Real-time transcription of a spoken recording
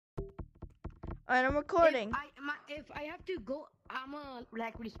And I'm recording. If I have to go, I'ma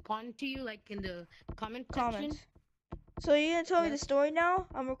like respond to you like in the comment section. Comments. So you gonna tell me the story now?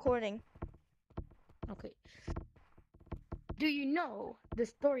 I'm recording. Okay. Do you know the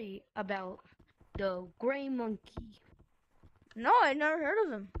story about the gray monkey? No, I never heard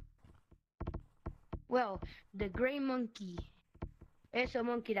of him. Well, the gray monkey is a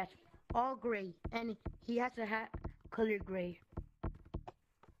monkey that's all gray, and he has a hat colored gray.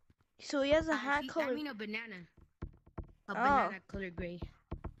 So he has a hat colored. I mean a banana. Banana colored gray.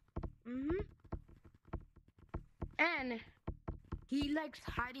 And he likes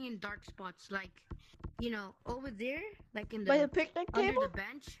hiding in dark spots, like, over there, like in the by the picnic table. Under the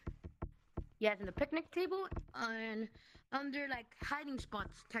bench. Yes, in the picnic table, and under like hiding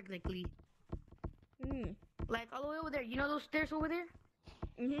spots, technically. Like all the way over there. You know those stairs over there?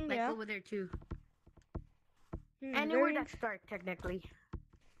 Like yeah. over there too. Anywhere that's dark, technically.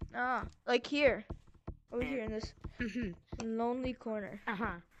 Like here. Over here in this lonely corner.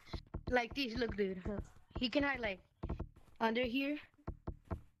 Like these, look, dude. He can hide like under here.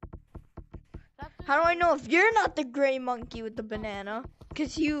 How do I know if you're not the gray monkey with the banana?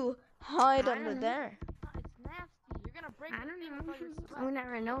 Cause you hide under there. It's nasty. You're gonna break. I don't even. We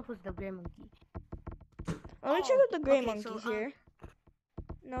never know who's the gray monkey. Let me check if the gray monkey's here.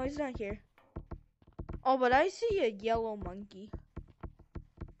 No, he's not here. Oh, but I see a yellow monkey.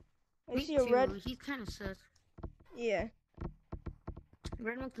 I see a red. He's kind of sus. Yeah.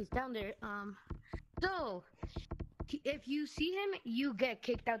 Red monkey's down there. So if you see him, you get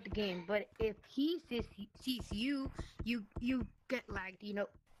kicked out the game. But if he sees you, you get lagged.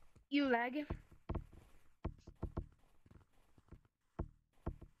 You lag.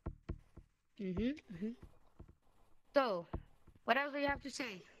 So, what else do you have to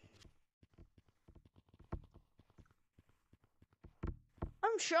say?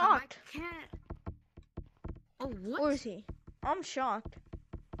 I'm shocked. I can't. Oh, what? Where is he? I'm shocked.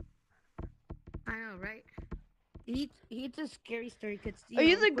 I know, right? It's a scary story. Cause, Are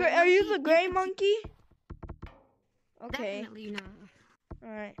you the gray monkey? Okay. Definitely not.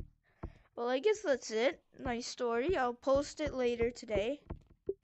 All right. Well, I guess that's it. Nice story. I'll post it later today.